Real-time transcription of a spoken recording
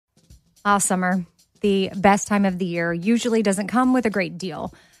Summer, the best time of the year, usually doesn't come with a great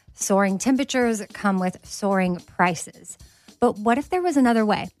deal. Soaring temperatures come with soaring prices. But what if there was another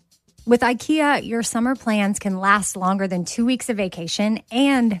way? With IKEA, your summer plans can last longer than 2 weeks of vacation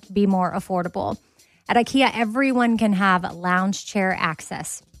and be more affordable. At IKEA, everyone can have lounge chair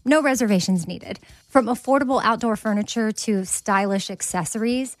access. No reservations needed. From affordable outdoor furniture to stylish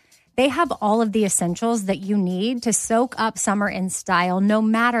accessories, they have all of the essentials that you need to soak up summer in style, no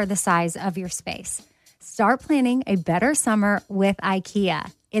matter the size of your space. Start planning a better summer with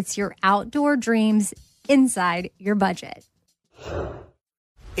IKEA. It's your outdoor dreams inside your budget.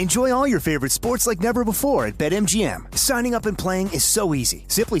 Enjoy all your favorite sports like never before at BetMGM. Signing up and playing is so easy.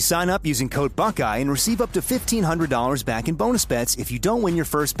 Simply sign up using code Buckeye and receive up to $1,500 back in bonus bets if you don't win your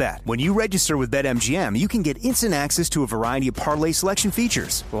first bet. When you register with BetMGM, you can get instant access to a variety of parlay selection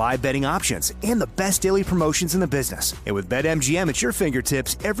features, live betting options, and the best daily promotions in the business. And with BetMGM at your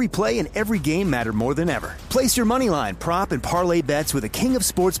fingertips, every play and every game matter more than ever. Place your moneyline, prop, and parlay bets with the king of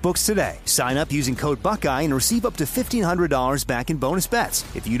sportsbooks today. Sign up using code Buckeye and receive up to $1,500 back in bonus bets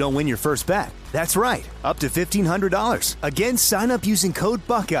if you don't win your first bet. That's right, up to $1,500. Again, sign up using code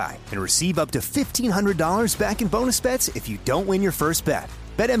Buckeye and receive up to $1,500 back in bonus bets if you don't win your first bet.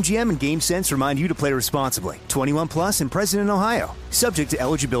 BetMGM and GameSense remind you to play responsibly. 21 plus and present in Ohio. Subject to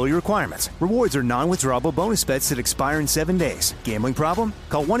eligibility requirements. Rewards are non-withdrawable bonus bets that expire in 7 days. Gambling problem?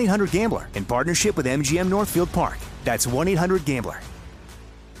 Call 1-800-GAMBLER in partnership with MGM Northfield Park. That's 1-800-GAMBLER.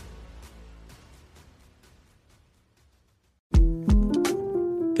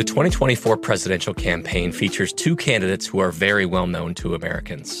 The 2024 presidential campaign features two candidates who are very well known to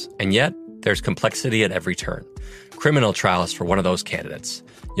Americans. And yet, there's complexity at every turn. Criminal trials for one of those candidates.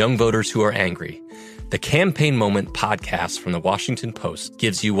 Young voters who are angry. The Campaign Moment podcast from the Washington Post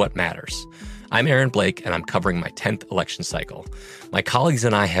gives you what matters. I'm Aaron Blake, and I'm covering my 10th election cycle. My colleagues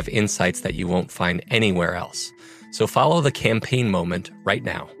and I have insights that you won't find anywhere else. So follow The Campaign Moment right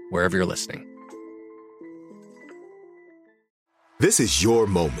now, wherever you're listening. This is your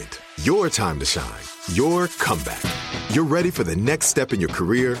moment, your time to shine, your comeback. You're ready for the next step in your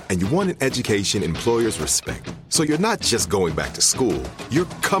career, and you want an education employers respect. So you're not just going back to school, you're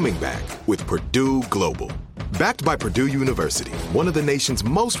coming back with Purdue Global. Backed by Purdue University, one of the nation's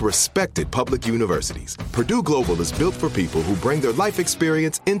most respected public universities, Purdue Global is built for people who bring their life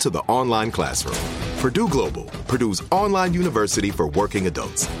experience into the online classroom. Purdue Global, Purdue's online university for working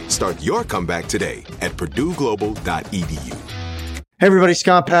adults. Start your comeback today at purdueglobal.edu. Hey everybody,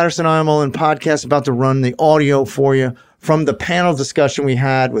 Scott Patterson, I Am All In podcast, about to run the audio for you from the panel discussion we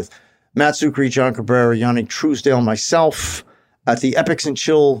had with Matt Zuckery, John Cabrera, Yannick Truesdale, and myself at the Epics and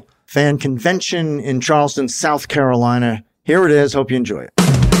Chill Fan Convention in Charleston, South Carolina. Here it is. Hope you enjoy it.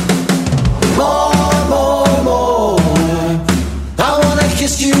 More. I want to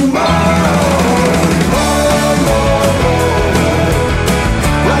kiss you more.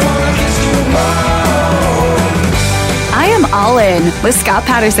 All In with Scott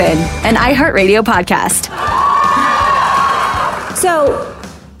Patterson, an iHeartRadio podcast. So,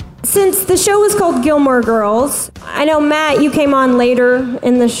 since the show was called Gilmore Girls, I know, Matt, you came on later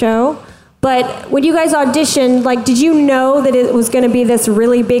in the show, but when you guys auditioned, did you know that it was going to be this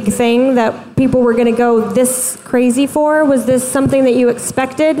really big thing that people were going to go this crazy for? Was this something that you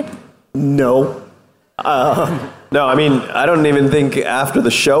expected? No. No, I mean, I don't even think after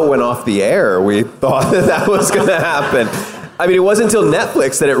the show went off the air, we thought that was going to happen. I mean, it wasn't until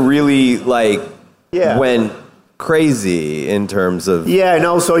Netflix that it really, went crazy in terms of... Yeah, and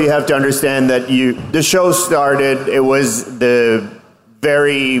also you have to understand that the show started, it was the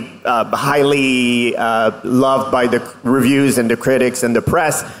very highly loved by the reviews and the critics and the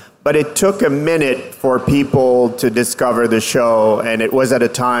press, but it took a minute for people to discover the show, and it was at a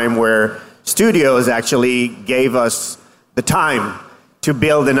time where studios actually gave us the time to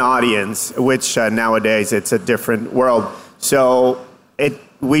build an audience, which nowadays it's a different world. So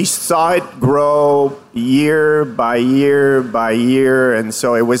we saw it grow year by year by year, and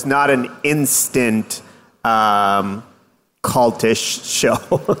so it was not an instant cultish show.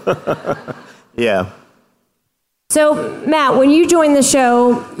 Yeah. So, Matt, when you joined the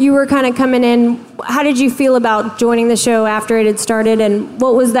show, you were kind of coming in. How did you feel about joining the show after it had started, and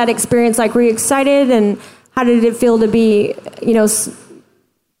what was that experience like? Were you excited, and how did it feel to be,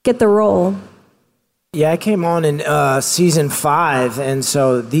 get the role? Yeah, I came on in season 5, and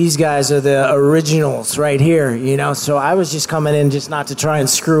so these guys are the originals right here, so I was just coming in just not to try and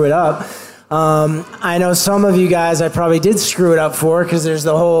screw it up. I know some of you guys I probably did screw it up for, because there's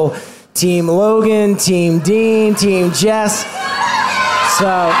the whole Team Logan, Team Dean, Team Jess.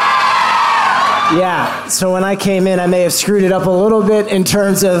 So Yeah, so when I came in, I may have screwed it up a little bit in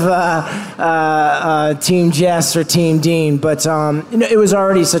terms of Team Jess or Team Dean, but it was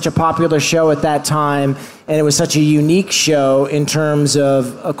already such a popular show at that time, and it was such a unique show in terms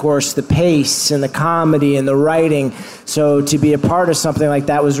of course, the pace and the comedy and the writing. So to be a part of something like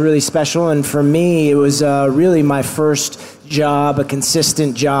that was really special, and for me, it was really my first job, a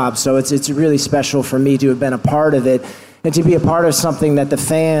consistent job. So it's really special for me to have been a part of it. And to be a part of something that the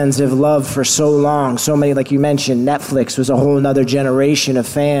fans have loved for so long. So many, like you mentioned, Netflix was a whole another generation of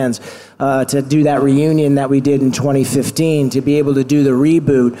fans. To do that reunion that we did in 2015, to be able to do the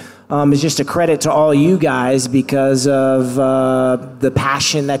reboot, is just a credit to all you guys because of the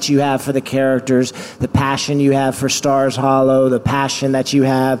passion that you have for the characters, the passion you have for Stars Hollow, the passion that you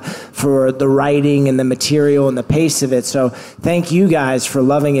have for the writing and the material and the pace of it. So thank you guys for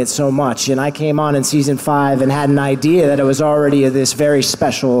loving it so much. And I came on in season 5 and had an idea that it was already this very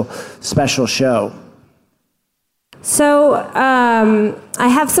special show. So I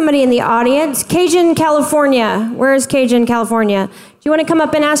have somebody in the audience. Cajun, California. Where is Cajun, California? Do you want to come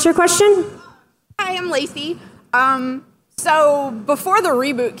up and ask your question? Hi, I'm Lacey. So before the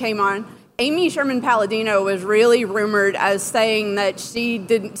reboot came on, Amy Sherman Palladino was really rumored as saying that since she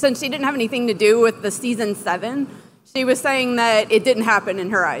didn't have anything to do with the season 7, she was saying that it didn't happen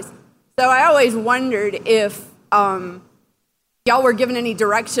in her eyes. So I always wondered if y'all were given any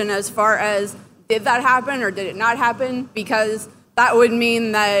direction as far as did that happen or did it not happen? Because that would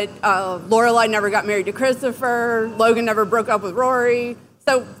mean that Lorelai never got married to Christopher, Logan never broke up with Rory.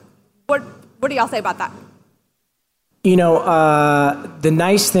 So what do y'all say about that? The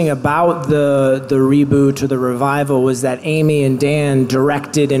nice thing about the reboot or the revival was that Amy and Dan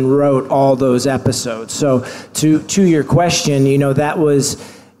directed and wrote all those episodes. So to your question, that was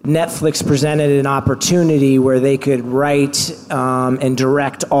Netflix presented an opportunity where they could write and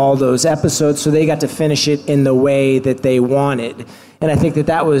direct all those episodes, so they got to finish it in the way that they wanted. And I think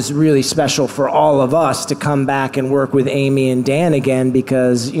that was really special for all of us to come back and work with Amy and Dan again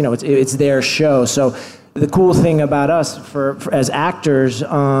because, it's their show. So the cool thing about us for as actors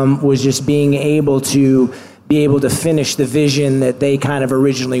was just being able to finish the vision that they kind of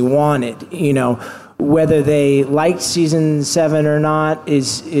originally wanted, Whether they liked season 7 or not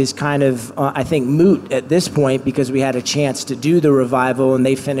is kind of, I think, moot at this point because we had a chance to do the revival and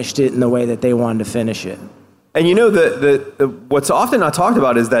they finished it in the way that they wanted to finish it. And what's often not talked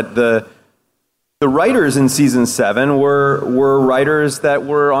about is that the writers in season 7 were writers that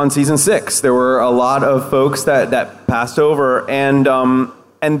were on season 6. There were a lot of folks that passed over, and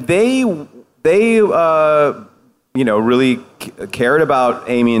they really cared about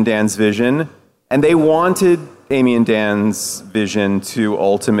Amy and Dan's vision. And they wanted Amy and Dan's vision to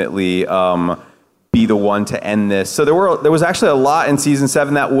ultimately be the one to end this. So there was actually a lot in season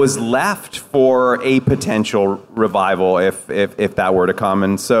 7 that was left for a potential revival if that were to come.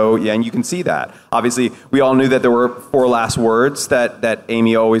 And so, yeah, and you can see that. Obviously, we all knew that there were 4 last words that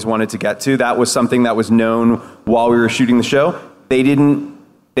Amy always wanted to get to. That was something that was known while we were shooting the show. They didn't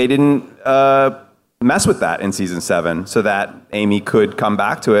mess with that in season 7 so that Amy could come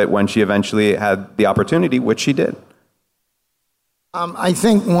back to it when she eventually had the opportunity, which she did. I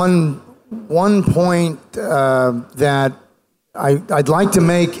think one point that I'd like to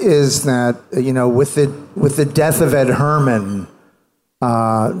make is that, with the death of Ed Herman,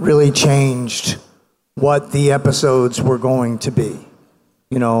 really changed what the episodes were going to be.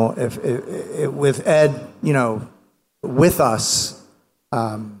 If with Ed, with us,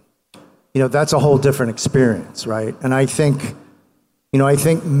 that's a whole different experience, right? And I think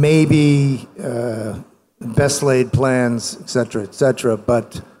maybe best laid plans, et cetera,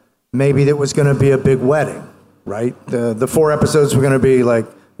 but maybe it was going to be a big wedding, right? The 4 episodes were going to be like,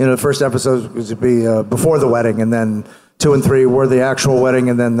 the first episode was to be before the wedding, and then 2 and 3 were the actual wedding,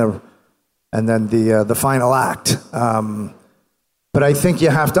 and then the final act. But I think you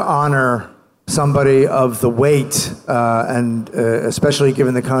have to honor somebody of the weight, and especially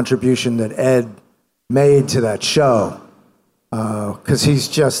given the contribution that Ed made to that show, because he's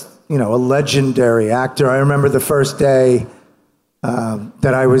just, a legendary actor. I remember the first day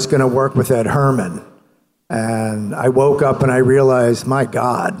that I was going to work with Ed Herman, and I woke up and I realized, my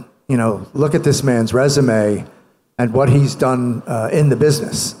God, look at this man's resume and what he's done in the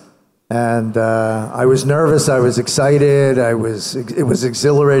business. And I was nervous. I was excited. It was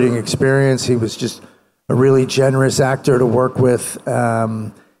exhilarating experience. He was just a really generous actor to work with.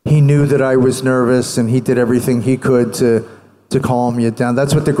 He knew that I was nervous, and he did everything he could to calm you down.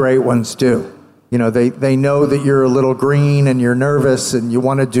 That's what the great ones do. They know that you're a little green and you're nervous and you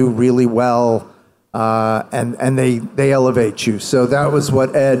want to do really well, and they elevate you. So that was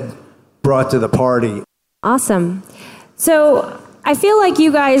what Ed brought to the party. Awesome. So I feel like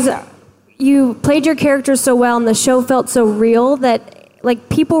you played your characters so well and the show felt so real that like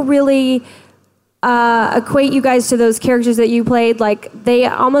people really equate you guys to those characters that you played. Like they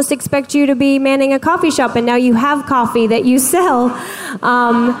almost expect you to be manning a coffee shop, and now you have coffee that you sell.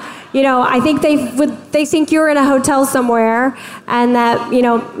 I think they think you're in a hotel somewhere, and that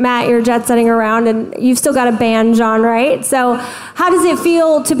Matt, you're jet setting around, and you've still got a band, John, right? So how does it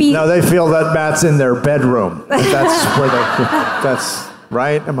feel to be? No, they feel that Matt's in their bedroom. That's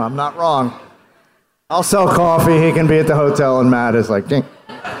right. I'm not wrong. I'll sell coffee. He can be at the hotel, and Matt is like, ding.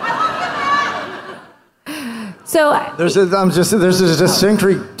 So there's a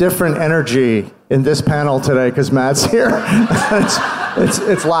distinctly different energy in this panel today because Matt's here.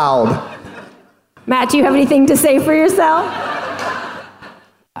 It's loud. Matt, do you have anything to say for yourself?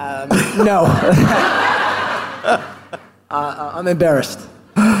 No. I'm embarrassed.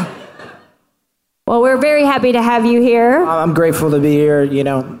 Well, we're very happy to have you here. I'm grateful to be here.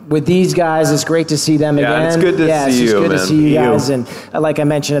 With these guys, it's great to see them again. It's good to see you, it's good man. to see you guys. And like I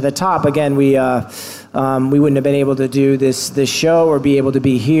mentioned at the top, again, we wouldn't have been able to do this show or be able to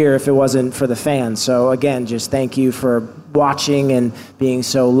be here if it wasn't for the fans. So again, just thank you for watching and being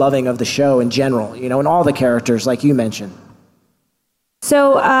so loving of the show in general, and all the characters like you mentioned.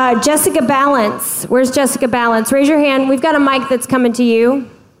 So Jessica Balance, where's Jessica Balance? Raise your hand. We've got a mic that's coming to you.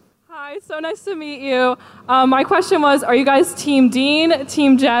 Hi, so nice to meet you. My question was, are you guys Team Dean,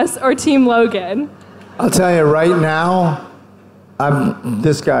 Team Jess, or Team Logan? I'll tell you right now, I'm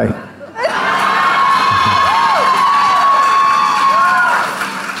this guy.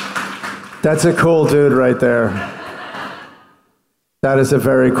 That's a cool dude right there. That is a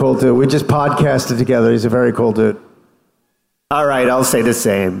very cool dude. We just podcasted together. He's a very cool dude. All right, I'll say the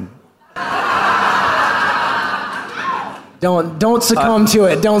same. Don't succumb to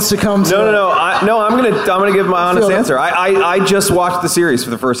it. Don't succumb to it. No. I'm gonna give my honest answer. I just watched the series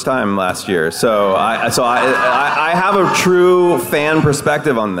for the first time last year, so I have a true fan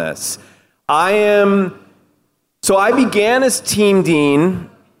perspective on this. I began as Team Dean.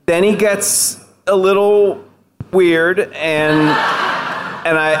 Then he gets a little weird, but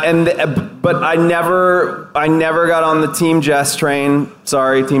I never got on the Team Jess train.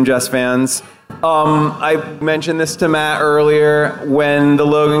 Sorry, Team Jess fans. I mentioned this to Matt earlier. When the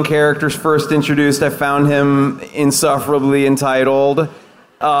Logan character's first introduced, I found him insufferably entitled.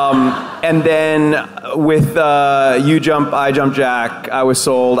 And then with You Jump, I Jump Jack, I was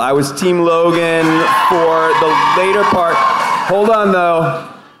sold. I was Team Logan for the later part. Hold on, though.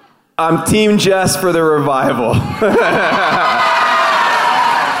 I'm Team Jess for the revival.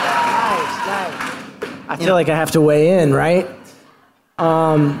 I feel like I have to weigh in, right?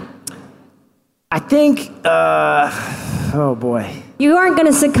 I think, oh boy. You aren't going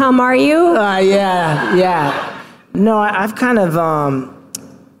to succumb, are you? Yeah. No, I've kind of,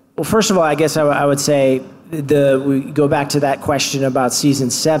 well, first of all, I guess I would say we go back to that question about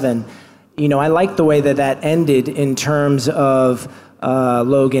season 7. I like the way that ended in terms of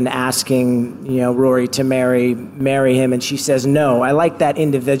Logan asking, Rory to marry him, and she says no. I like that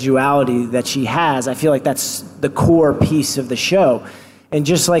individuality that she has. I feel like that's the core piece of the show. And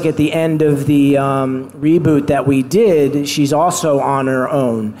just like at the end of the reboot that we did, she's also on her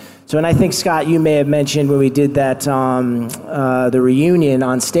own. So, and I think, Scott, you may have mentioned when we did that, the reunion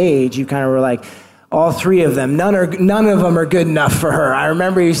on stage, you kind of were like, all three of them, none of them are good enough for her. I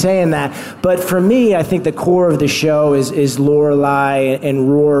remember you saying that. But for me, I think the core of the show is Lorelai and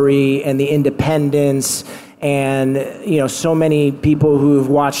Rory and the independence. And, so many people who have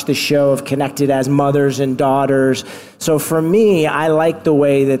watched the show have connected as mothers and daughters. So for me, I like the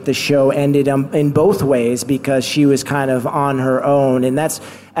way that the show ended in both ways because she was kind of on her own. And that's,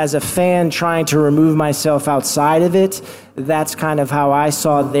 as a fan trying to remove myself outside of it, that's kind of how I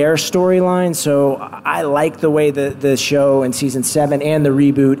saw their storyline. So I like the way the show in season 7 and the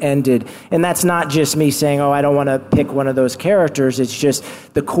reboot ended. And that's not just me saying, oh, I don't want to pick one of those characters. It's just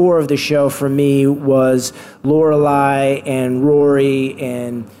the core of the show for me was Lorelai and Rory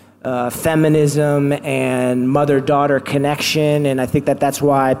and feminism and mother-daughter connection, and I think that's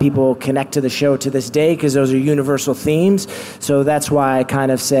why people connect to the show to this day, because those are universal themes. So that's why I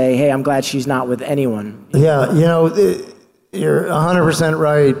kind of say, hey, I'm glad she's not with anyone. Yeah, you're 100%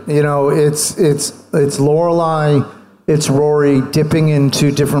 right. It's Lorelai, it's Rory dipping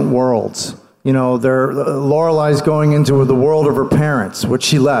into different worlds. Lorelai's going into the world of her parents, which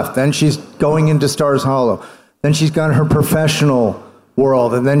she left. Then she's going into Stars Hollow. Then she's got her professional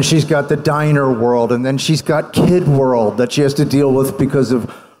world, and then she's got the diner world, and then she's got kid world that she has to deal with because of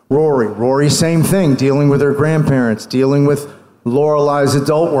Rory. Rory, same thing, dealing with her grandparents, dealing with Lorelai's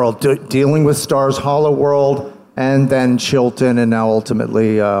adult world, dealing with Stars Hollow world, and then Chilton, and now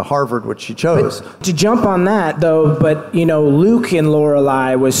ultimately Harvard, which she chose. But to jump on that, though, but, Luke and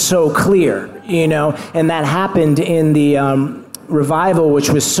Lorelai was so clear, and that happened in the revival, which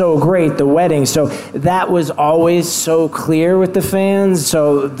was so great, the wedding. So that was always so clear with the fans.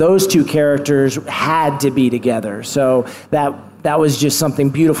 So those two characters had to be together. So that was just something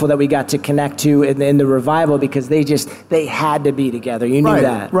beautiful that we got to connect to in the revival, because they had to be together. You knew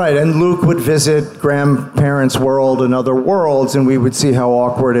that. Right, and Luke would visit grandparents' world and other worlds, and we would see how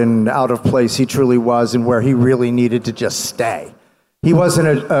awkward and out of place he truly was and where he really needed to just stay. He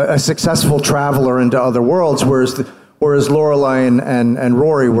wasn't a successful traveler into other worlds, whereas Lorelai and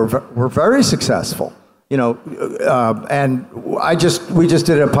Rory were very successful. And we just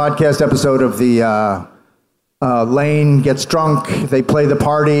did a podcast episode of the Lane gets drunk, they play the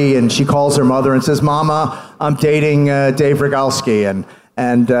party, and she calls her mother and says, "Mama, I'm dating Dave Rogalski,"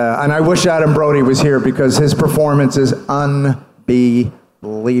 and I wish Adam Brody was here, because his performance is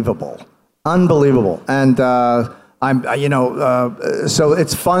unbelievable, and so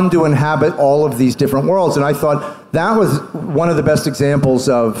it's fun to inhabit all of these different worlds, and I thought that was one of the best examples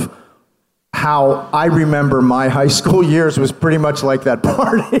of how I remember my high school years was pretty much like that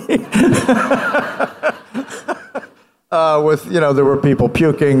party. There were people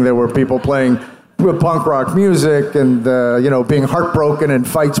puking, there were people playing punk rock music, and being heartbroken and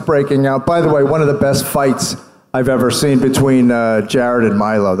fights breaking out. By the way, one of the best fights I've ever seen between Jared and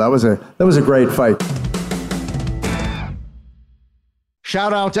Milo. That was a great fight.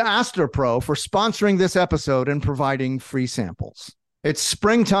 Shout out to Astropro for sponsoring this episode and providing free samples. It's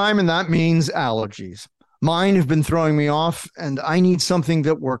springtime, and that means allergies. Mine have been throwing me off, and I need something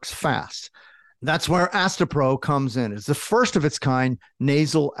that works fast. That's where Astropro comes in. It's the first of its kind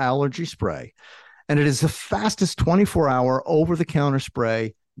nasal allergy spray, and it is the fastest 24-hour over-the-counter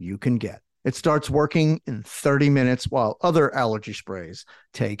spray you can get. It starts working in 30 minutes, while other allergy sprays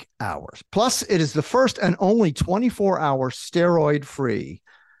take hours. Plus, it is the first and only 24-hour steroid-free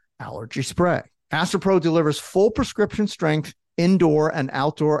allergy spray. Astropro delivers full prescription strength indoor and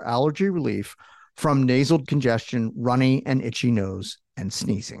outdoor allergy relief from nasal congestion, runny and itchy nose, and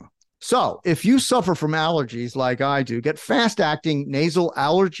sneezing. So, if you suffer from allergies like I do, get fast-acting nasal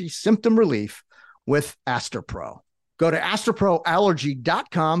allergy symptom relief with Astropro. Go to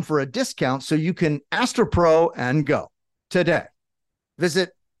astroproallergy.com for a discount so you can Astropro and go today.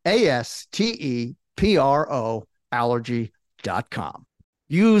 Visit ASTEPRO allergy.com.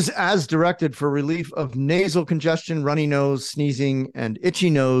 Use as directed for relief of nasal congestion, runny nose, sneezing, and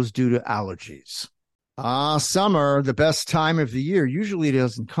itchy nose due to allergies. Summer, the best time of the year, usually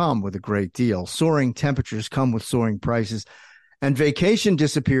doesn't come with a great deal. Soaring temperatures come with soaring prices, and vacation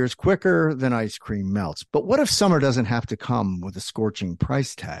disappears quicker than ice cream melts. But what if summer doesn't have to come with a scorching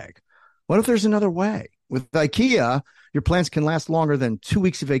price tag? What if there's another way? With IKEA, your plans can last longer than 2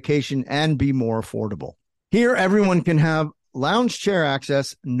 weeks of vacation and be more affordable. Here, everyone can have lounge chair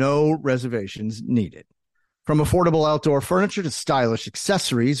access, no reservations needed. From affordable outdoor furniture to stylish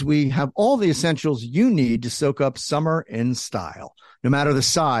accessories, we have all the essentials you need to soak up summer in style, no matter the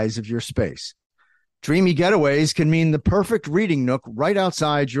size of your space. Dreamy getaways can mean the perfect reading nook right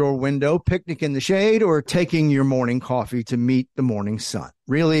outside your window, picnic in the shade, or taking your morning coffee to meet the morning sun.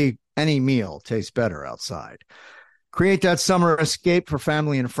 Really, any meal tastes better outside. Create that summer escape for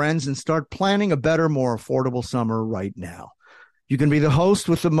family and friends and start planning a better, more affordable summer right now. You can be the host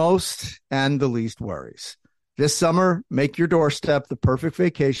with the most and the least worries. This summer, make your doorstep the perfect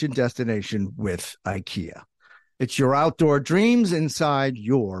vacation destination with IKEA. It's your outdoor dreams inside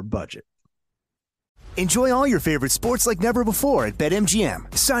your budget. Enjoy all your favorite sports like never before at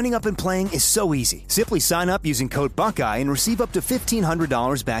BetMGM. Signing up and playing is so easy. Simply sign up using code Buckeye and receive up to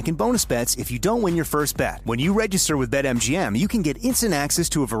 $1,500 back in bonus bets if you don't win your first bet. When you register with BetMGM, you can get instant access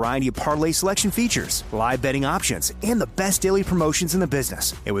to a variety of parlay selection features, live betting options, and the best daily promotions in the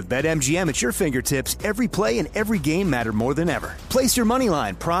business. And with BetMGM at your fingertips, every play and every game matter more than ever. Place your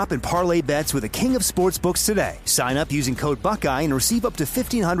moneyline, prop, and parlay bets with the king of sportsbooks today. Sign up using code Buckeye and receive up to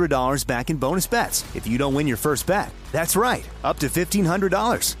 $1,500 back in bonus bets if you don't win your first bet. That's right, up to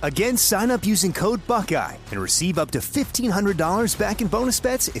 $1,500. Again, sign up using code Buckeye and receive up to $1,500 back in bonus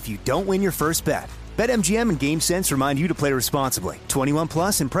bets if you don't win your first bet. BetMGM and GameSense remind you to play responsibly. 21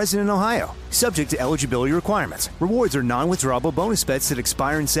 plus and present in Ohio. Subject to eligibility requirements. Rewards are non-withdrawable bonus bets that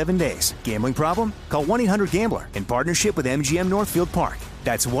expire in 7 days. Gambling problem? Call 1-800-GAMBLER in partnership with MGM Northfield Park.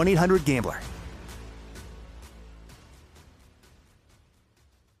 That's 1-800-GAMBLER.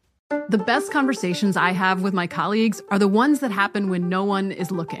 The best conversations I have with my colleagues are the ones that happen when no one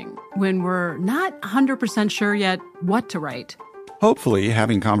is looking, when we're not 100% sure yet what to write. Hopefully,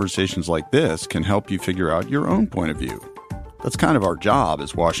 having conversations like this can help you figure out your own point of view. That's kind of our job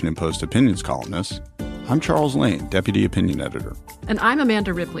as Washington Post opinions columnists. I'm Charles Lane, Deputy Opinion Editor. And I'm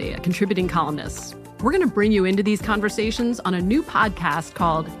Amanda Ripley, a contributing columnist. We're going to bring you into these conversations on a new podcast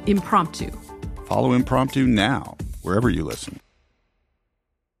called Impromptu. Follow Impromptu now, wherever you listen.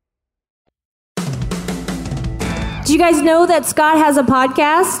 Do you guys know that Scott has a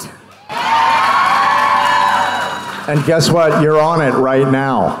podcast? And guess what? You're on it right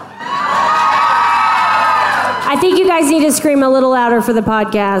now. I think you guys need to scream a little louder for the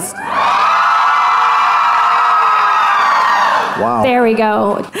podcast. Wow. There we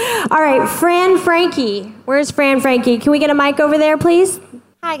go. All right, Fran Frankie. Where's Fran Frankie? Can we get a mic over there, please?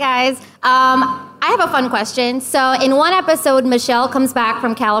 Hi, guys. I have a fun question. So in one episode, Michelle comes back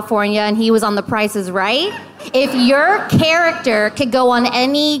from California and he was on The Price is Right. If your character could go on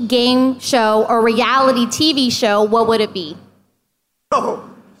any game show or reality TV show, what would it be?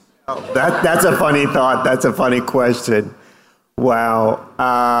 That's a funny thought. That's a funny question.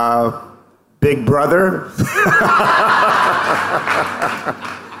 Wow. Big Brother?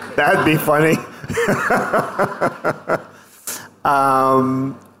 That'd be funny.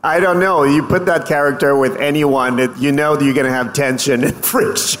 I don't know. You put that character with anyone, you know that you're going to have tension and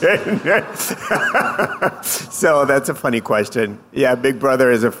friction. So that's a funny question. Yeah, Big Brother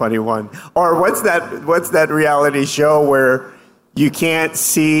is a funny one. Or what's that reality show where you can't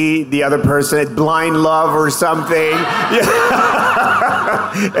see the other person, Blind Love or something?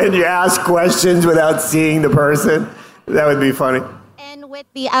 And you ask questions without seeing the person? That would be funny. With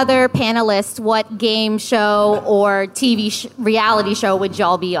the other panelists, what game show or TV reality show would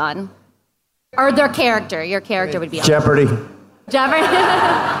y'all be on? Or your character would be on? Jeopardy. Jeopardy?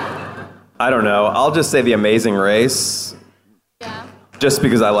 I don't know. I'll just say The Amazing Race. Yeah. Just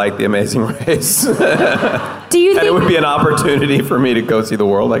because I like The Amazing Race. Do you think... And it would be an opportunity for me to go see the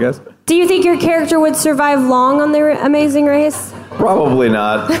world, I guess. Do you think your character would survive long on The Amazing Race? Probably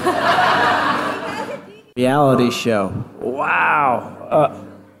not. Reality show. Wow.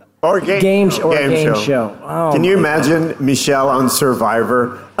 Or game show. Oh, can you imagine Michelle on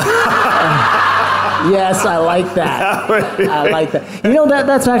Survivor? Yes, I like that. I like that. You know,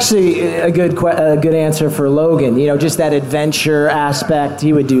 that's actually a good answer for Logan. You know, just that adventure aspect.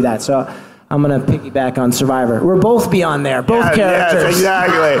 He would do that. So I'm going to piggyback on Survivor. We'll both be on there. Both characters. Yes,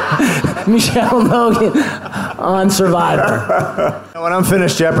 exactly. Michelle and Logan on Survivor. When I'm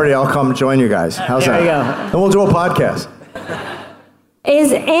finished Jeopardy, I'll come join you guys. How's that? There you go. And we'll do a podcast.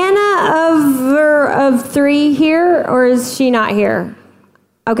 Is Anna of 3 here, or is she not here?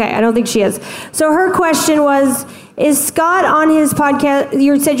 Okay, I don't think she is. So her question was, is Scott on his podcast?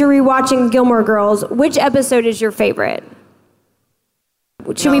 You said you're rewatching Gilmore Girls. Which episode is your favorite?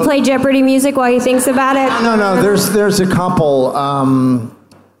 Should we play Jeopardy music while he thinks about it? No. There's a couple.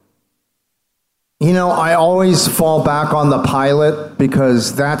 You know, I always fall back on the pilot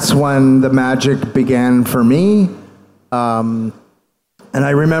because that's when the magic began for me. And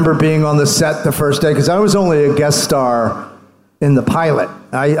I remember being on the set the first day because I was only a guest star in the pilot.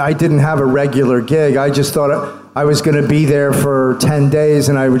 I didn't have a regular gig. I just thought I was going to be there for 10 days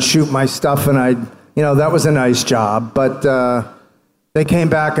and I would shoot my stuff and that was a nice job. But they came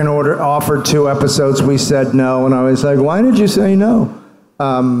back and offered 2 episodes. We said no, and I was like, why did you say no?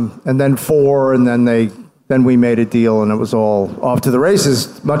 And then 4, and then we made a deal, and it was all off to the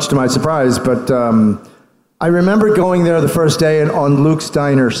races, much to my surprise. But I remember going there the first day and on Luke's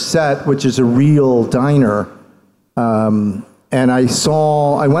Diner set, which is a real diner. And I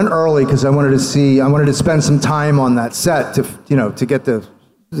went early because I wanted to spend some time on that set to get the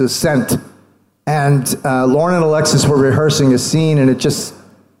scent. And Lauren and Alexis were rehearsing a scene, and it just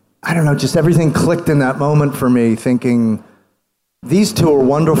everything clicked in that moment for me, thinking, these 2 are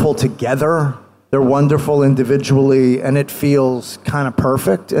wonderful together. They're wonderful individually, and it feels kind of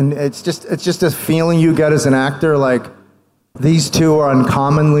perfect. And it's just a feeling you get as an actor, like these 2 are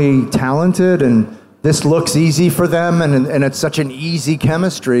uncommonly talented, and this looks easy for them, and it's such an easy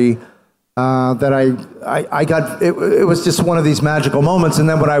chemistry that I got. It was just one of these magical moments. And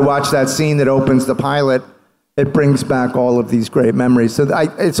then when I watch that scene that opens the pilot, it brings back all of these great memories. So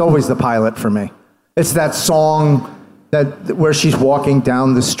it's always the pilot for me. It's that song where she's walking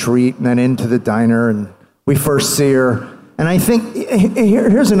down the street and then into the diner, and we first see her. And I think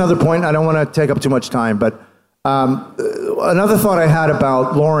here's another point. I don't want to take up too much time, but another thought I had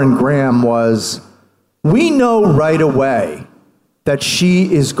about Lauren Graham was, we know right away that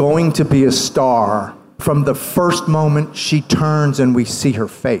she is going to be a star from the first moment she turns and we see her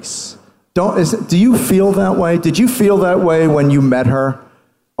face. Do you feel that way? Did you feel that way when you met her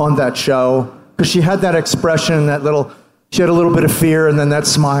on that show? Because she had that expression, that little she had a little bit of fear and then that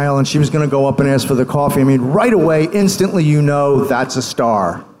smile, and she was going to go up and ask for the coffee. I mean, right away, instantly, you know that's a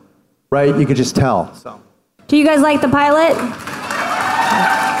star, right? You could just tell. So. Do you guys like the pilot?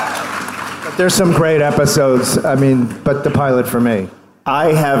 There's some great episodes, but the pilot for me.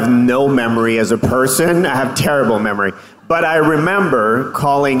 I have no memory as a person. I have terrible memory. But I remember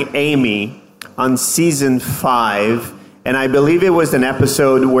calling Amy on season 5, and I believe it was an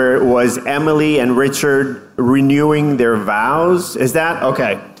episode where it was Emily and Richard renewing their vows. Is that?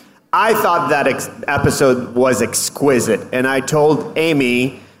 Okay. I thought that episode was exquisite, and I told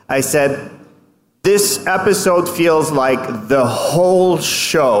Amy, I said, this episode feels like the whole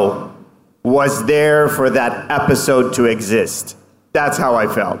show was there for that episode to exist. That's how I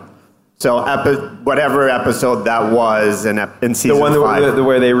felt. So whatever episode that was in season 5.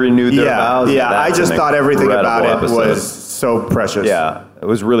 Where they renewed their vows. Yeah, I just thought everything about it was so precious. Yeah, that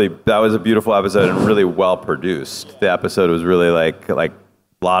was a beautiful episode and really well produced. The episode was really like a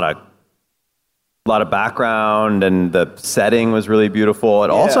lot of background, and the setting was really beautiful.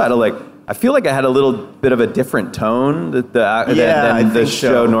 It also had I feel like it had a little bit of a different tone than the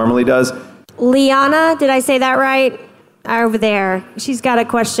show normally does. Liana, did I say that right? Over there. She's got a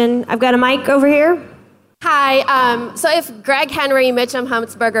question. I've got a mic over here. Hi. So if Greg Henry, Mitchum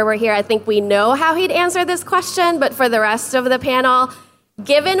Huntsberger were here, I think we know how he'd answer this question. But for the rest of the panel,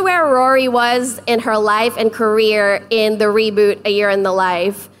 given where Rory was in her life and career in the reboot A Year in the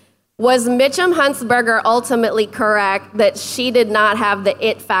Life, was Mitchum Huntsberger ultimately correct that she did not have the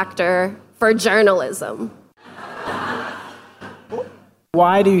it factor for journalism?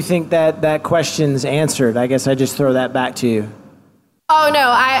 Why do you think that question's answered? I guess I just throw that back to you. Oh, no,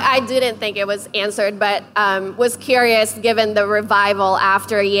 I didn't think it was answered, but was curious, given the revival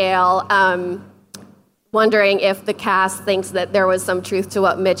after Yale, wondering if the cast thinks that there was some truth to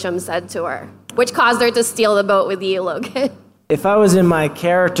what Mitchum said to her, which caused her to steal the boat with you, Logan. If I was in my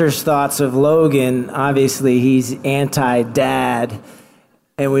character's thoughts of Logan, obviously he's anti-dad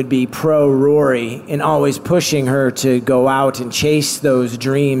and would be pro-Rory and always pushing her to go out and chase those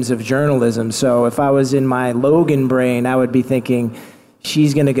dreams of journalism. So if I was in my Logan brain, I would be thinking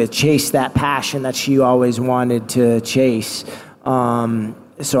she's going to go chase that passion that she always wanted to chase.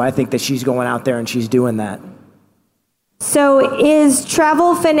 So I think that she's going out there and she's doing that. So is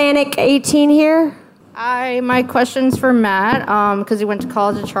Travel Fanatic 18 here? My question's for Matt, because he went to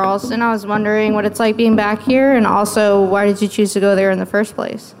college at Charleston. I was wondering what it's like being back here, and also why did you choose to go there in the first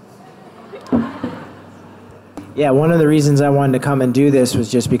place? Yeah, one of the reasons I wanted to come and do this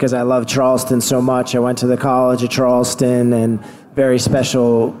was just because I love Charleston so much. I went to the College of Charleston, and very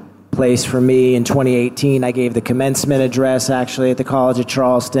special place for me. In 2018, I gave the commencement address actually at the College of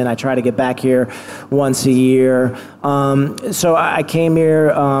Charleston. I try to get back here once a year. So I came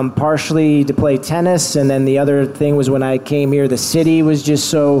here partially to play tennis, and then the other thing was when I came here, the city was just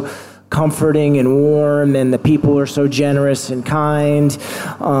so comforting and warm, and the people are so generous and kind.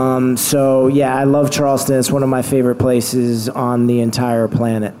 So yeah, I love Charleston. It's one of my favorite places on the entire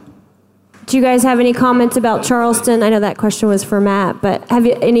planet. Do you guys have any comments about Charleston? I know that question was for Matt, but have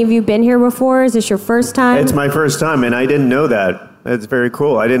any of you been here before? Is this your first time? It's my first time, and I didn't know that. It's very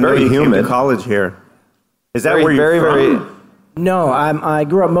cool. I didn't know you came to college here. Is that where you're from? No, I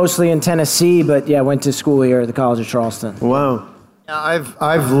grew up mostly in Tennessee, but yeah, went to school here at the College of Charleston. Wow.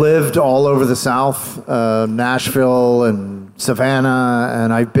 I've lived all over the South, Nashville and Savannah,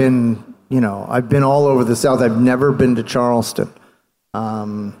 and I've been all over the South. I've never been to Charleston.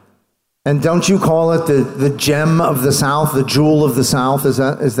 And don't you call it the gem of the South, the jewel of the South?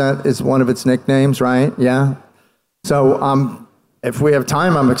 Is one of its nicknames, right? Yeah. So if we have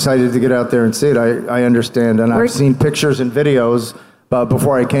time, I'm excited to get out there and see it. I understand, and I've seen pictures and videos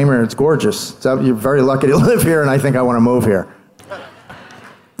before I came here. It's gorgeous. So you're very lucky to live here, and I think I want to move here.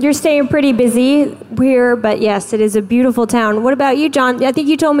 You're staying pretty busy here, but yes, it is a beautiful town. What about you, John? I think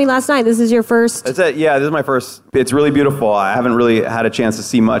you told me last night this is your first. Yeah, this is my first. It's really beautiful. I haven't really had a chance to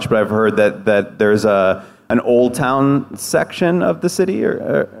see much, but I've heard that there's an old town section of the city,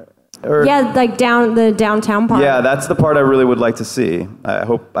 or yeah, like the downtown part. Yeah, that's the part I really would like to see. I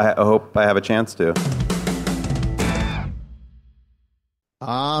hope I have a chance to.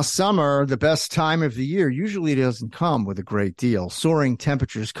 Summer, the best time of the year, usually doesn't come with a great deal. Soaring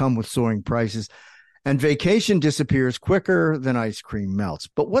temperatures come with soaring prices, and vacation disappears quicker than ice cream melts.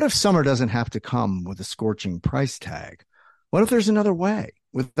 But what if summer doesn't have to come with a scorching price tag? What if there's another way?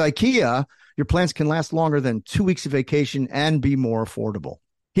 With IKEA, your plans can last longer than 2 weeks of vacation and be more affordable.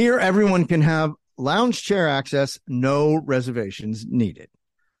 Here, everyone can have lounge chair access, no reservations needed.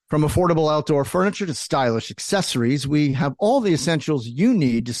 From affordable outdoor furniture to stylish accessories, we have all the essentials you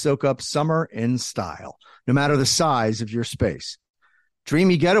need to soak up summer in style, no matter the size of your space.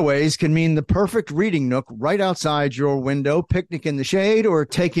 Dreamy getaways can mean the perfect reading nook right outside your window, picnic in the shade, or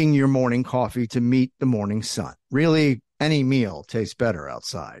taking your morning coffee to meet the morning sun. Really, any meal tastes better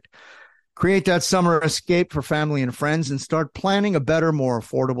outside. Create that summer escape for family and friends and start planning a better, more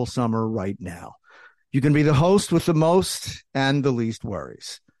affordable summer right now. You can be the host with the most and the least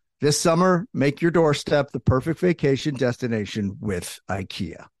worries. This summer, make your doorstep the perfect vacation destination with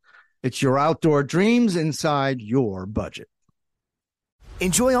IKEA. It's your outdoor dreams inside your budget.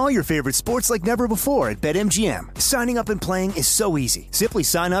 Enjoy all your favorite sports like never before at BetMGM. Signing up and playing is so easy. Simply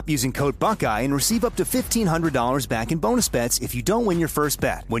sign up using code Buckeye and receive up to $1,500 back in bonus bets if you don't win your first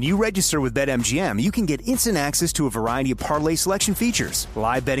bet. When you register with BetMGM, you can get instant access to a variety of parlay selection features,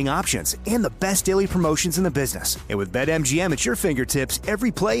 live betting options, and the best daily promotions in the business. And with BetMGM at your fingertips, every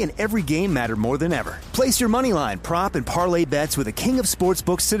play and every game matter more than ever. Place your moneyline, prop, and parlay bets with the king of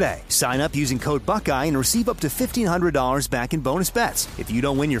sportsbooks today. Sign up using code Buckeye and receive up to $1,500 back in bonus bets if you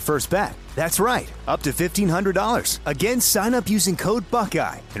don't win your first bet. That's right, up to $1,500. Again, sign up using code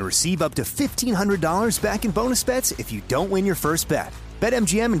Buckeye and receive up to $1,500 back in bonus bets if you don't win your first bet.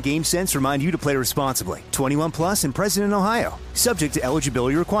 BetMGM and GameSense remind you to play responsibly. 21 plus and present in Ohio. Subject to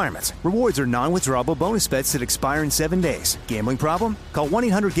eligibility requirements. Rewards are non-withdrawable bonus bets that expire in 7 days. Gambling problem? Call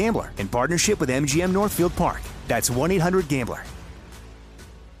 1-800-GAMBLER in partnership with MGM Northfield Park. That's 1-800-GAMBLER.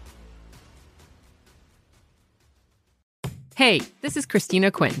 Hey, this is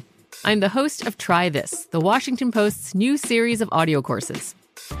Christina Quinn. I'm the host of Try This, the Washington Post's new series of audio courses.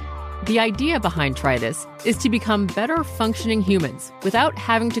 The idea behind Try This is to become better functioning humans without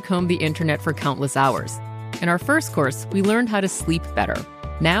having to comb the internet for countless hours. In our first course, we learned how to sleep better.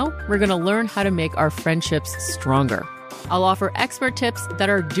 Now, we're going to learn how to make our friendships stronger. I'll offer expert tips that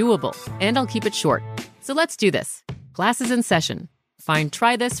are doable, and I'll keep it short. So let's do this. Class is in session. Find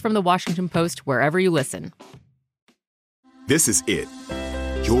Try This from the Washington Post wherever you listen. This is it.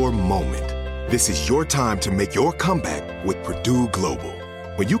 Your moment. This is your time to make your comeback with Purdue Global.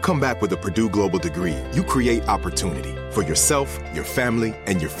 When you come back with a Purdue Global degree, you create opportunity for yourself, your family,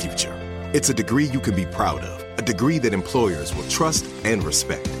 and your future. It's a degree you can be proud of, a degree that employers will trust and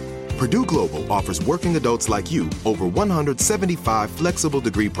respect. Purdue Global offers working adults like you over 175 flexible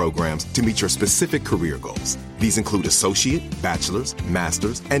degree programs to meet your specific career goals. These include associate, bachelor's,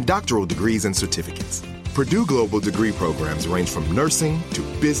 master's, and doctoral degrees and certificates. Purdue Global degree programs range from nursing to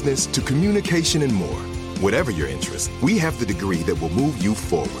business to communication and more. Whatever your interest, we have the degree that will move you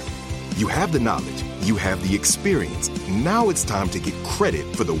forward. You have the knowledge, you have the experience. Now it's time to get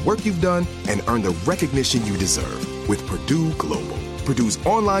credit for the work you've done and earn the recognition you deserve with Purdue Global, Purdue's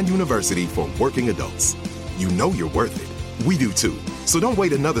online university for working adults. You know you're worth it. We do too. So don't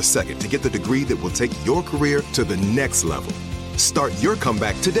wait another second to get the degree that will take your career to the next level. Start your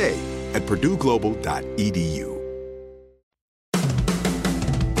comeback today at purdueglobal.edu.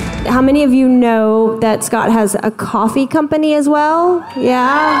 How many of you know that Scott has a coffee company as well?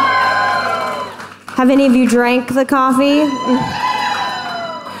 Yeah? Have any of you drank the coffee?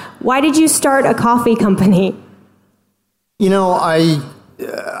 Why did you start a coffee company? You know,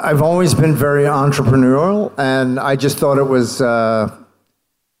 I've always been very entrepreneurial, and I just thought it was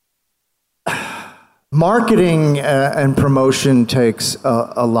marketing and promotion takes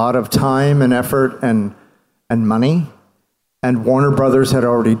a lot of time and effort and money, and Warner Brothers had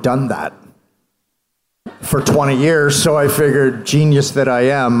already done that for 20 years, so I figured, genius that I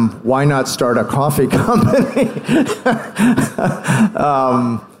am, why not start a coffee company?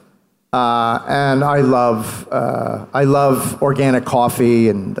 And I love organic coffee,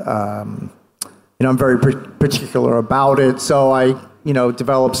 and I'm very particular about it. So I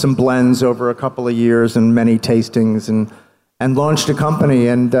developed some blends over a couple of years and many tastings, and launched a company.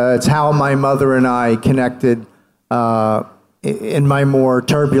 And it's how my mother and I connected in my more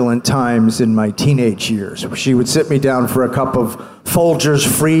turbulent times in my teenage years. She would sit me down for a cup of Folgers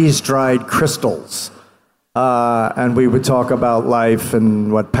freeze-dried crystals. And we would talk about life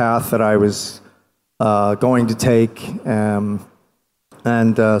and what path that I was going to take.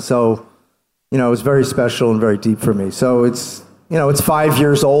 So, it was very special and very deep for me. So it's 5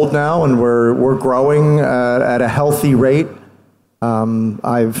 years old now, and we're growing at a healthy rate.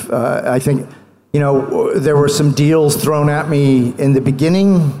 I think, there were some deals thrown at me in the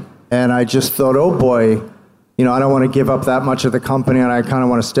beginning, and I just thought, oh boy, I don't want to give up that much of the company, and I kind of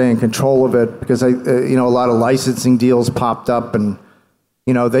want to stay in control of it, because a lot of licensing deals popped up, and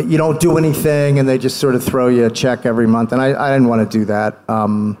that you don't do anything, and they just sort of throw you a check every month, and I didn't want to do that.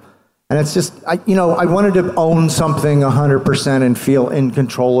 And And it's just, I wanted to own something 100% and feel in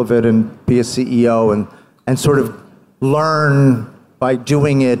control of it and be a CEO and sort of learn by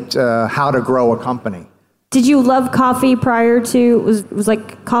doing it how to grow a company. Did you love coffee prior to, was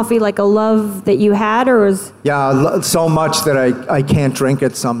like coffee like a love that you had, or was? Yeah, so much that I can't drink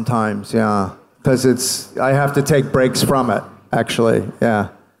it sometimes, yeah. Because I have to take breaks from it, actually, yeah.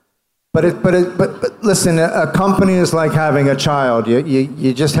 But listen, a company is like having a child.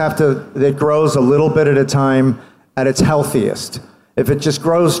 You just have to, it grows a little bit at a time at its healthiest. If it just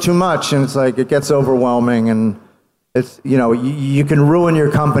grows too much and it's like, it gets overwhelming and it's, you can ruin your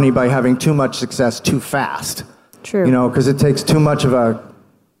company by having too much success too fast. True. Because it takes too much of a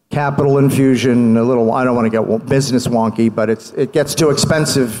capital infusion, I don't want to get business wonky, but it gets too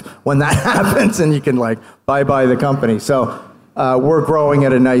expensive when that happens and you can bye-bye the company. So, we're growing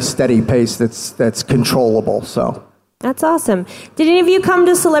at a nice steady pace that's controllable. So that's awesome. Did any of you come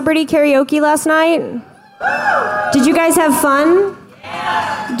to celebrity karaoke last night? Did you guys have fun?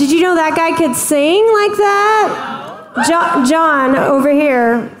 Yeah. Did you know that guy could sing like that? John over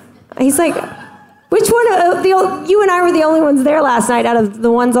here, he's like, which one? You and I were the only ones there last night out of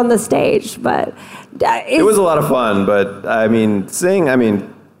the ones on the stage, but it was a lot of fun. But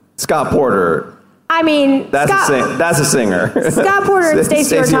Scott Porter. That's a singer. Scott Porter and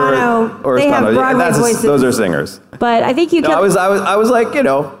Stacey Ortano, they have Broadway voices. Those are singers. But I think you kept... I was like,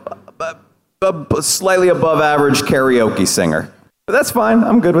 a slightly above average karaoke singer. But that's fine.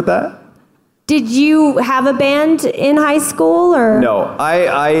 I'm good with that. Did you have a band in high school, or? No.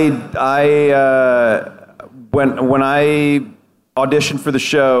 When I auditioned for the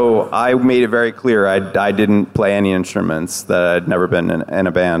show, I made it very clear I didn't play any instruments, that I'd never been in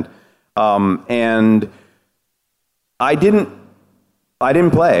a band. And I didn't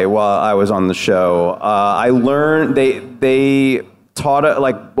play while I was on the show. I learned, they taught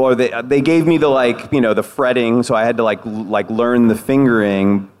it, they gave me the fretting, so I had to learn the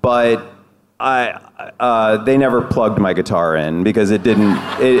fingering, but they never plugged my guitar in because it didn't,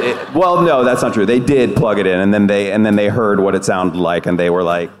 well, no, that's not true. They did plug it in, and then they heard what it sounded like, and they were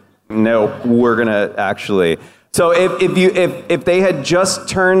like, no, we're gonna actually... So if they had just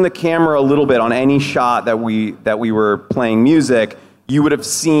turned the camera a little bit on any shot that we were playing music, you would have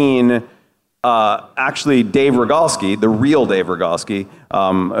seen actually Dave Rogalski, the real Dave Rogalski,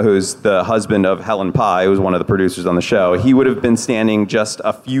 who's the husband of Helen Pye, who was one of the producers on the show. He would have been standing just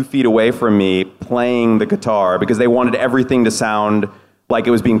a few feet away from me playing the guitar because they wanted everything to sound like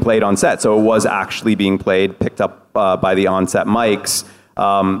it was being played on set. So it was actually being played, picked up by the on-set mics.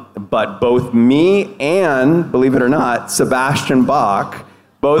 But both me and, believe it or not, Sebastian Bach,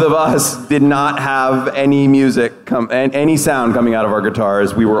 both of us did not have any music, any sound coming out of our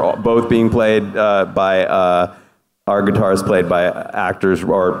guitars. We were both being played by, our guitars played by actors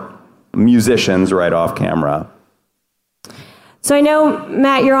or musicians right off camera. So I know,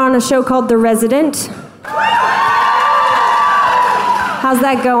 Matt, you're on a show called The Resident. How's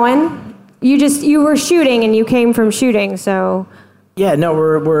that going? You were shooting and you came from shooting, so... Yeah, no,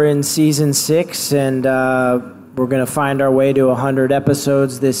 we're in season 6, and we're going to find our way to 100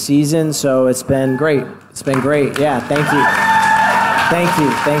 episodes this season, so it's been great. It's been great. Yeah, thank you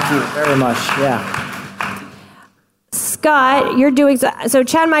very much. Yeah. Scott, you're doing... So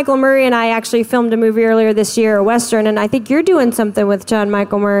Chad Michael Murray and I actually filmed a movie earlier this year, a Western, and I think you're doing something with Chad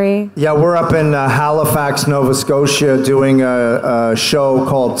Michael Murray. Yeah, we're up in Halifax, Nova Scotia, doing a show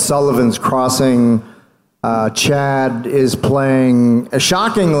called Sullivan's Crossing. Chad is playing,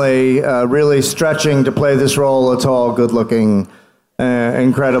 shockingly, really stretching to play this role, a tall, good-looking,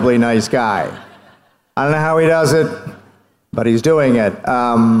 incredibly nice guy. I don't know how he does it, but he's doing it.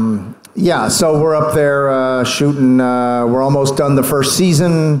 Yeah, so we're up there shooting. We're almost done the first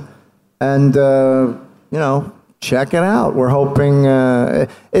season, and check it out. We're hoping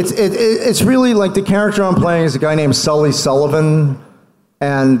it's really like the character I'm playing is a guy named Sully Sullivan.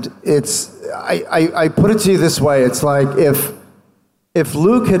 And I put it to you this way. It's like if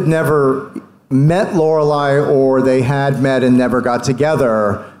Luke had never met Lorelai, or they had met and never got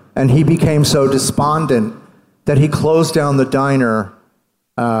together, and he became so despondent that he closed down the diner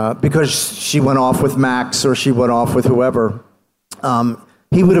because she went off with Max or she went off with whoever,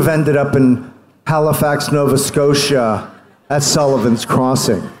 he would have ended up in Halifax, Nova Scotia at Sullivan's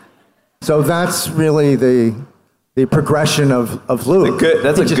Crossing. So that's really the progression of Luke.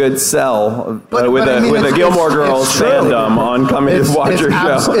 That's a good sell with a Gilmore Girls fandom on coming to watch your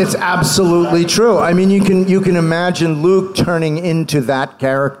show. It's absolutely true. I mean, you can imagine Luke turning into that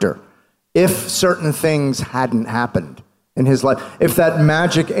character if certain things hadn't happened in his life. If that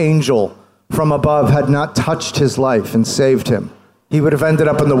magic angel from above had not touched his life and saved him, he would have ended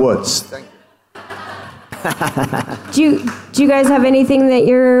up in the woods. Do you guys have anything that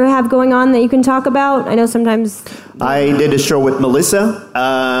you have going on that you can talk about? I know sometimes. I did a show with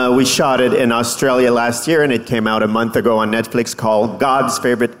Melissa. We shot it in Australia last year, and it came out a month ago on Netflix called God's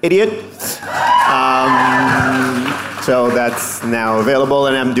Favorite Idiot. So that's now available,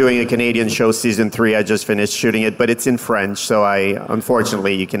 and I'm doing a Canadian show, season 3. I just finished shooting it, but it's in French, so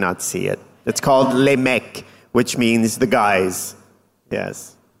unfortunately you cannot see it. It's called Les Mecs, which means the guys.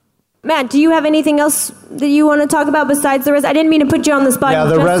 Yes. Matt, do you have anything else that you want to talk about besides the Resident? I didn't mean to put you on the spot. Yeah,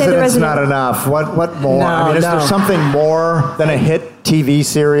 the Resident's not enough. What more? No, I mean, is there something more than a hit TV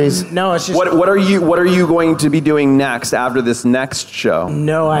series? No, it's just... What are you going to be doing next after this next show?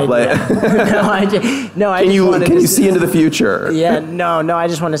 No idea. Can you see into the future? Yeah, no. I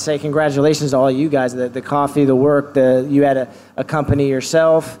just want to say congratulations to all you guys. The coffee, the work, you had a company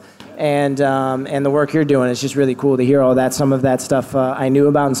yourself. And the work you're doing, it's just really cool to hear all that. Some of that stuff I knew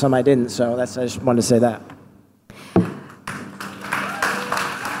about and some I didn't. So I just wanted to say that.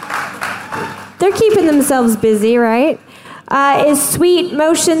 They're keeping themselves busy, right? Is Sweet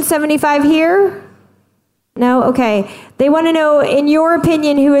Motion 75 here? No? Okay. They want to know, in your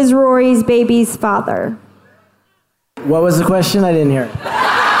opinion, who is Rory's baby's father? What was the question? I didn't hear it.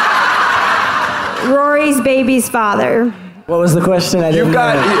 Rory's baby's father. What was the question? I didn't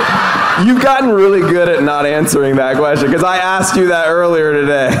hear it. You've gotten really good at not answering that question because I asked you that earlier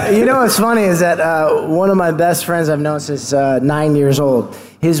today. You know what's funny is that one of my best friends I've known since 9 years old,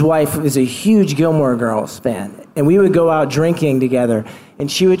 his wife is a huge Gilmore Girls fan. And we would go out drinking together, and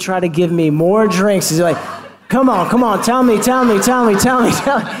she would try to give me more drinks. She's like, come on, tell me.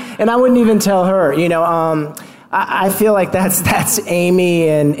 And I wouldn't even tell her, you know. I feel like that's Amy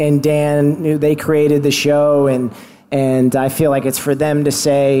and Dan. They created the show, and I feel like it's for them to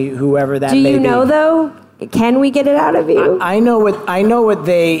say whoever that may be. Do you know, though? Can we get it out of you? I know what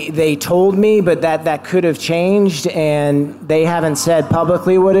they told me, but that could have changed, and they haven't said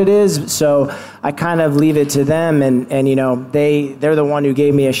publicly what it is, so I kind of leave it to them, and you know, they're the one who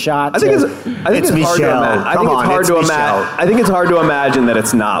gave me a shot. I think it's Michelle. I think it's hard to imagine that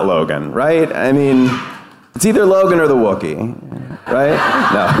it's not Logan, right? I mean, it's either Logan or the Wookiee, right?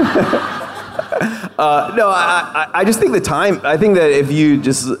 No. I just think I think that if you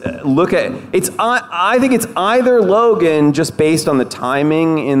just look at I think it's either Logan just based on the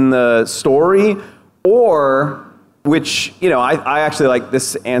timing in the story, or, which, you know, I actually like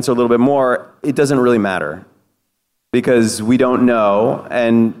this answer a little bit more, it doesn't really matter. Because we don't know,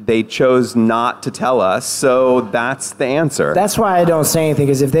 and they chose not to tell us, so that's the answer. That's why I don't say anything,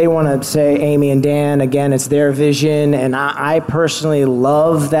 because if they want to say Amy and Dan, again, it's their vision, and I personally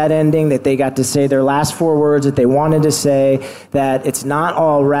love that ending, that they got to say their last 4 words that they wanted to say, that it's not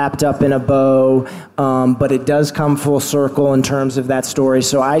all wrapped up in a bow, but it does come full circle in terms of that story,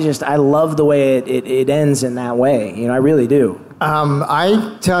 so I love the way it ends in that way, you know, I really do.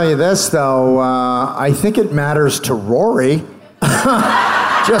 I tell you this, though, I think it matters to Rory.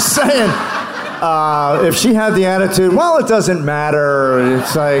 Just saying. If she had the attitude, well, it doesn't matter.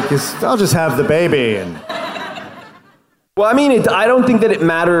 It's like, I'll just have the baby. Well, I mean, I don't think that it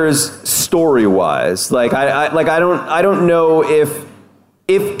matters story-wise. Like, I don't know if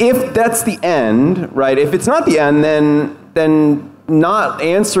that's the end, right? If it's not the end, then not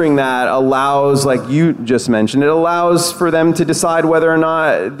answering that allows, like you just mentioned, it allows for them to decide whether or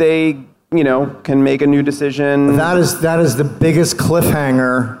not they, you know, can make a new decision. That is the biggest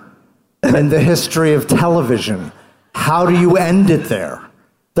cliffhanger in the history of television. How do you end it there?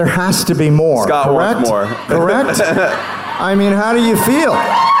 There has to be more. Scott correct? wants more. Correct? I mean, how do you feel?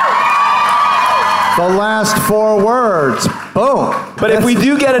 The last 4 words. Boom. But if we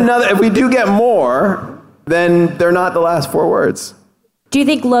do get more, then they're not the last 4 words. Do you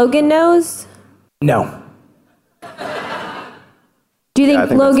think Logan knows? No. Do you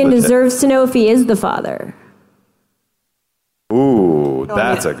think Logan deserves to know if he is the father? Ooh,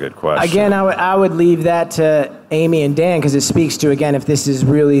 that's a good question. Again, I would leave that to Amy and Dan, because it speaks to, again, if this is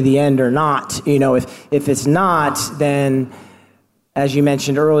really the end or not. You know, if it's not, then, as you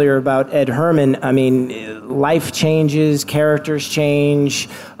mentioned earlier about Ed Herman, I mean, life changes, characters change.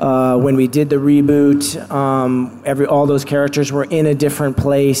 When we did the reboot, all those characters were in a different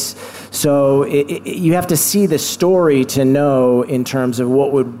place. So you have to see the story to know in terms of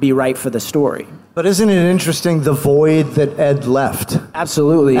what would be right for the story. But isn't it interesting, the void that Ed left?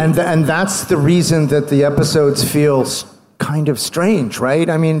 Absolutely. And that's the reason that the episodes feel kind of strange, right?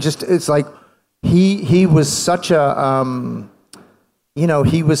 I mean, just it's like he was such a...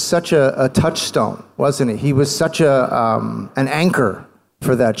 he was such a touchstone, wasn't he? He was such an anchor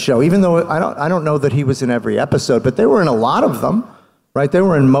for that show. Even though I don't know that he was in every episode, but they were in a lot of them. right? They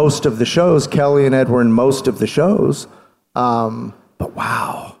were in most of the shows. Kelly and Ed were in most of the shows. But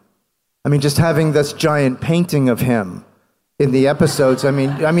wow. I mean, just having this giant painting of him in the episodes,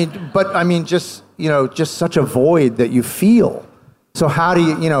 just such a void that you feel. So how do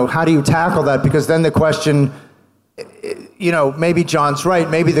you tackle that? Because then the question, maybe John's right.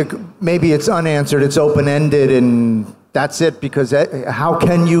 Maybe it's unanswered. It's open-ended, and that's it. Because how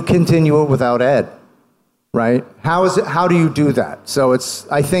can you continue it without Ed, right? How do you do that? So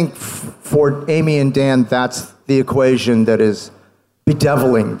I think for Amy and Dan, that's the equation that is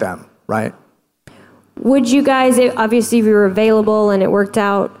bedeviling them, right? Would you guys, obviously if you were available and it worked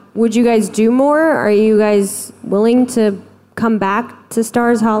out, would you guys do more? Are you guys willing to come back to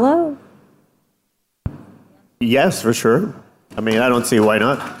Stars Hollow? Yes, for sure. I mean, I don't see why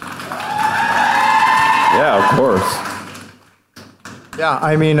not. Yeah, of course. Yeah,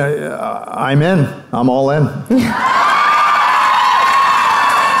 I mean, I'm in. I'm all in.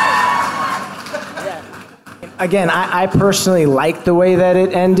 Again, I personally like the way that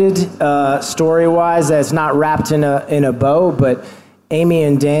it ended, story-wise. That it's not wrapped in a bow, but Amy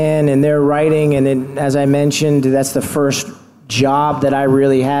and Dan and their writing, and as I mentioned, that's the first job that I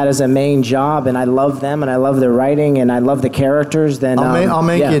really had as a main job, and I love them, and I love their writing, and I love the characters. Then I'll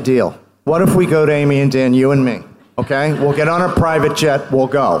make you a deal. What if we go to Amy and Dan, you and me? Okay, we'll get on a private jet. We'll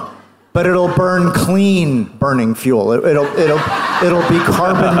go, but it'll burn clean burning fuel. It'll be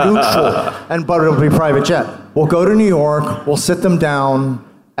carbon neutral, but it'll be private jet. We'll go to New York. We'll sit them down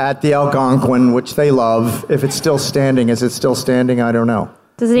at the Algonquin, which they love. If it's still standing, is it still standing? I don't know.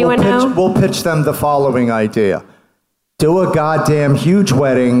 Does anyone know? We'll pitch them the following idea. Do a goddamn huge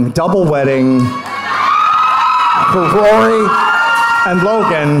wedding, double wedding for Rory and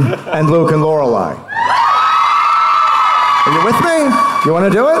Logan and Luke and Lorelai. Are you with me? You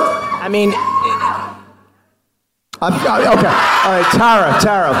want to do it? I mean... okay. All right,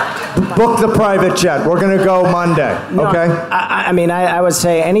 Tara, book the private jet. We're going to go Monday, okay? I would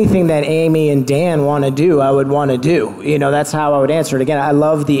say anything that Amy and Dan want to do, I would want to do. That's how I would answer it. Again, I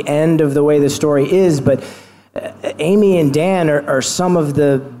love the end of the way the story is, but Amy and Dan are some of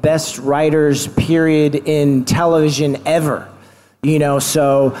the best writers, period, in television ever.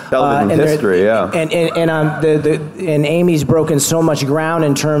 So television history, yeah. And Amy's broken so much ground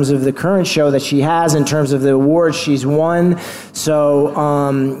in terms of the current show that she has, in terms of the awards she's won. So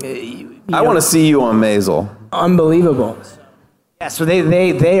I want to see you on Maisel. Unbelievable. Yeah, so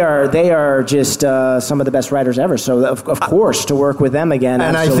they are just some of the best writers ever. So of course to work with them again.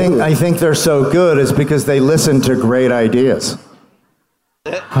 And absolutely. I think they're so good is because they listen to great ideas.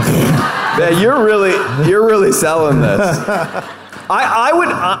 Yeah, you're really selling this. I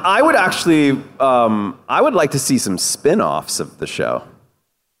would actually I would like to see some spin-offs of the show.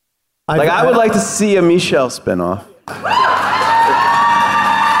 I would like to see a Michelle spin-off.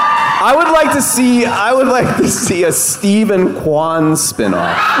 I would like to see a Stephen Kwan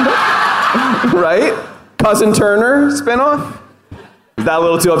spin-off. Right? Cousin Turner spin-off? Is that a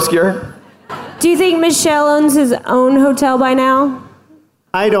little too obscure? Do you think Michelle owns his own hotel by now?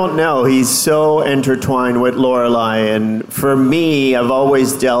 I don't know. He's so intertwined with Lorelai, and for me, I've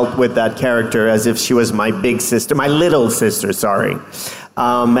always dealt with that character as if she was my big sister, my little sister, sorry.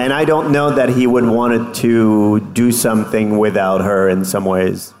 And I don't know that he would want to do something without her in some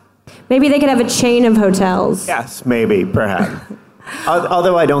ways. Maybe they could have a chain of hotels. Yes, maybe, perhaps.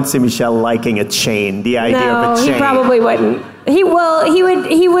 Although I don't see Michelle liking a chain, the idea of a chain. No, he probably wouldn't. He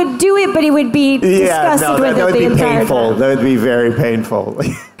would do it, but he would be disgusted with it the entire time. That would be very painful.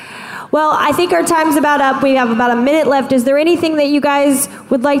 Well, I think our time's about up. We have about a minute left. Is there anything that you guys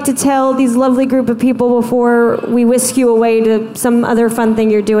would like to tell these lovely group of people before we whisk you away to some other fun thing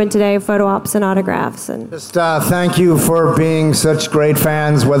you're doing today, photo ops and autographs? And just thank you for being such great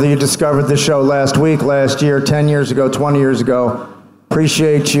fans, whether you discovered the show last week, last year, 10 years ago, 20 years ago.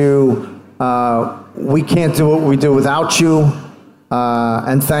 Appreciate you. We can't do what we do without you.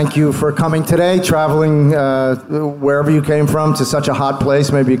 And thank you for coming today, traveling wherever you came from to such a hot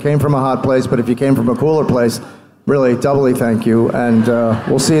place. Maybe you came from a hot place, but if you came from a cooler place, really, doubly thank you. And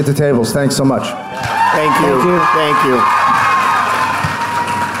we'll see you at the tables. Thanks so much. Thank you. Thank you.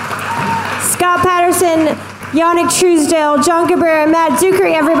 Scott Patterson, Yannick Truesdale, John Cabrera, and Matt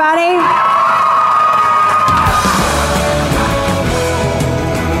Zuckery, everybody.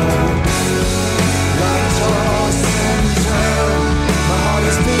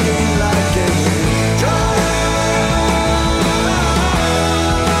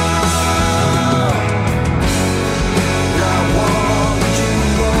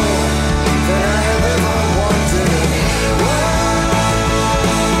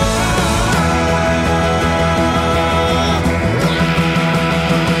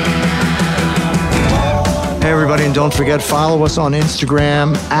 Don't forget, follow us on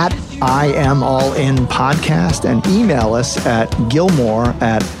Instagram at IamAllInPodcast and email us at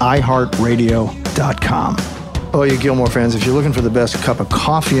gilmore@iheartradio.com. Oh, you Gilmore fans, if you're looking for the best cup of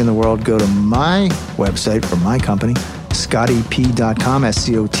coffee in the world, go to my website for my company, scottyp.com,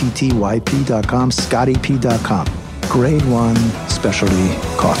 SCOTTYP.com, scottyp.com. Grade 1 specialty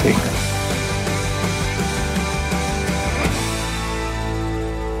coffee.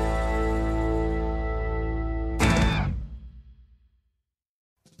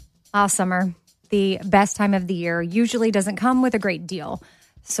 Summer, the best time of the year, usually doesn't come with a great deal.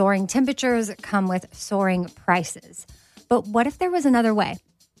 Soaring temperatures come with soaring prices. But what if there was another way?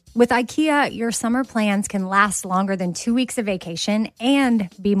 With IKEA, your summer plans can last longer than 2 weeks of vacation and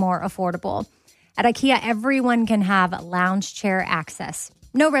be more affordable. At IKEA, everyone can have lounge chair access.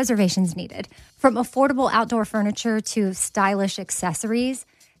 No reservations needed. From affordable outdoor furniture to stylish accessories,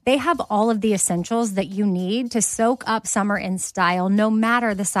 they have all of the essentials that you need to soak up summer in style, no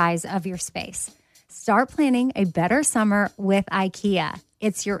matter the size of your space. Start planning a better summer with IKEA.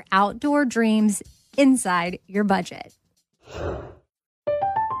 It's your outdoor dreams inside your budget.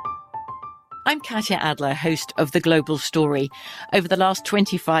 I'm Katya Adler, host of The Global Story. Over the last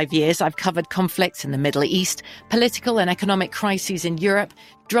 25 years, I've covered conflicts in the Middle East, political and economic crises in Europe,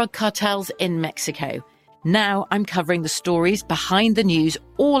 drug cartels in Mexico. Now I'm covering the stories behind the news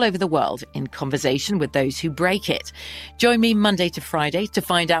all over the world in conversation with those who break it. Join me Monday to Friday to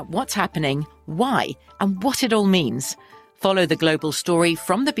find out what's happening, why, and what it all means. Follow The Global Story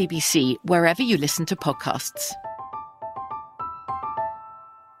from the BBC wherever you listen to podcasts.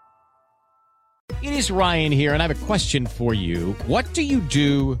 It is Ryan here, and I have a question for you. What do you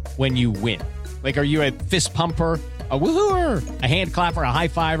do when you win? Like, are you a fist pumper, a woohooer, a hand clapper, a high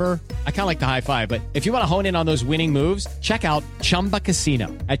fiver? I kind of like the high five, but if you want to hone in on those winning moves, check out Chumba Casino.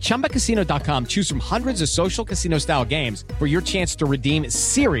 At ChumbaCasino.com, choose from hundreds of social casino-style games for your chance to redeem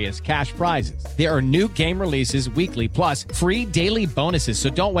serious cash prizes. There are new game releases weekly, plus free daily bonuses, so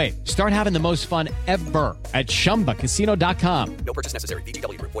don't wait. Start having the most fun ever at ChumbaCasino.com. No purchase necessary.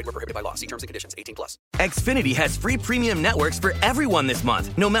 VGW. Void where prohibited by law. See terms and conditions. 18+. Xfinity has free premium networks for everyone this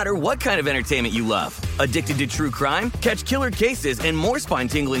month, no matter what kind of entertainment you love. Addicted to true crime? Catch killer cases and more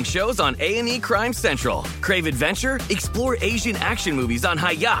spine-tingling shows on A&E Crime Central. Crave adventure? Explore Asian action movies on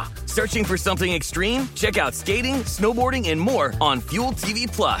Hi-YAH. Searching for something extreme? Check out skating, snowboarding, and more on Fuel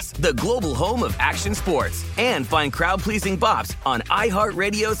TV Plus, the global home of action sports. And find crowd-pleasing bops on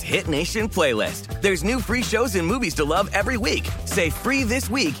iHeartRadio's Hit Nation playlist. There's new free shows and movies to love every week. Say free this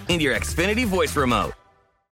week in your Xfinity voice remote.